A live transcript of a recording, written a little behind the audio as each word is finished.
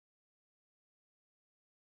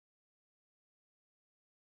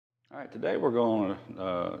All right, today we're going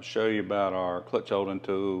to show you about our clutch holding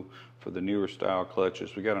tool for the newer style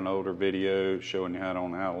clutches. We got an older video showing you how to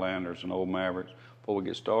own Outlanders and old Mavericks. Before we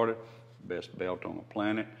get started, best belt on the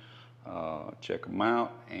planet. Check them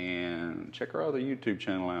out and check our other YouTube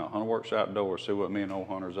channel out, Hunterworks Outdoors. See what me and old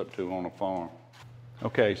Hunter's up to on the farm.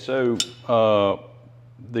 Okay, so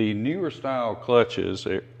the newer style clutches,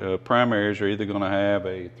 primaries are either going to have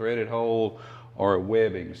a threaded hole or a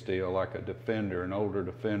webbing steel, like a Defender, an older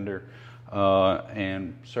Defender,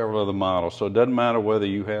 and several other models. So it doesn't matter whether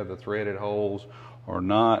you have the threaded holes or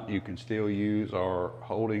not, you can still use our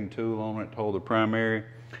holding tool on it to hold the primary.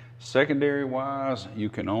 Secondary wise, you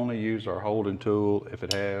can only use our holding tool if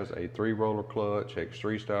it has a 3-roller clutch,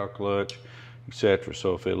 X3 style clutch, etc.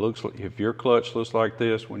 So if your clutch looks like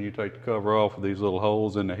this when you take the cover off with these little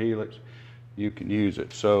holes in the helix, you can use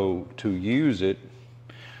it. So to use it,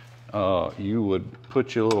 you would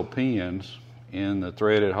put your little pins in the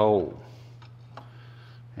threaded hole,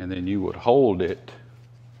 and then you would hold it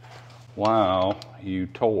while you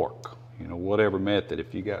torque, whatever method.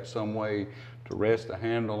 If you got some way to rest the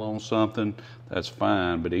handle on something, that's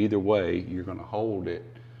fine, but either way, you're going to hold it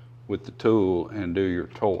with the tool and do your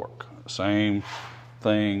torque. Same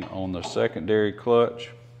thing on the secondary clutch.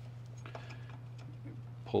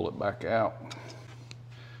 Pull it back out,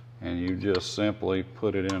 and you just simply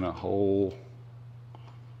put it in a hole,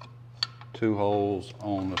 2 holes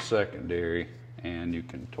on the secondary, and you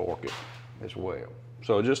can torque it as well.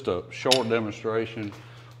 So just a short demonstration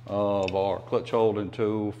of our clutch holding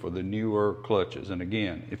tool for the newer clutches. And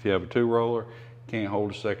again, if you have a 2-roller, can't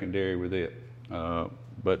hold a secondary with it.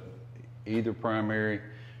 But either primary,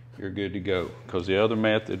 you're good to go. Because the other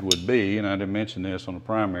method would be, and I didn't mention this on the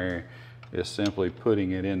primary, is simply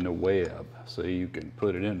putting it in the web. So you can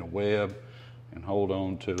put it in the web and hold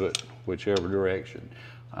on to it whichever direction.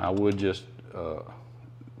 I would just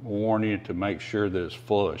warn you to make sure that it's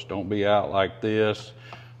flush. Don't be out like this.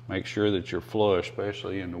 Make sure that you're flush,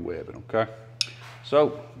 especially in the webbing, okay?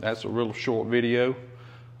 So that's a real short video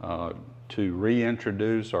to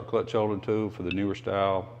reintroduce our clutch holding tool for the newer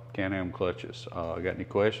style Can-Am clutches. Got any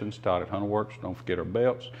questions? Todd at Hunterworks. Don't forget our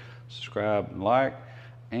belts. Subscribe and like.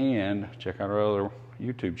 And check out our other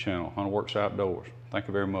YouTube channel, Hunterworks Outdoors. Thank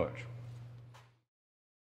you very much.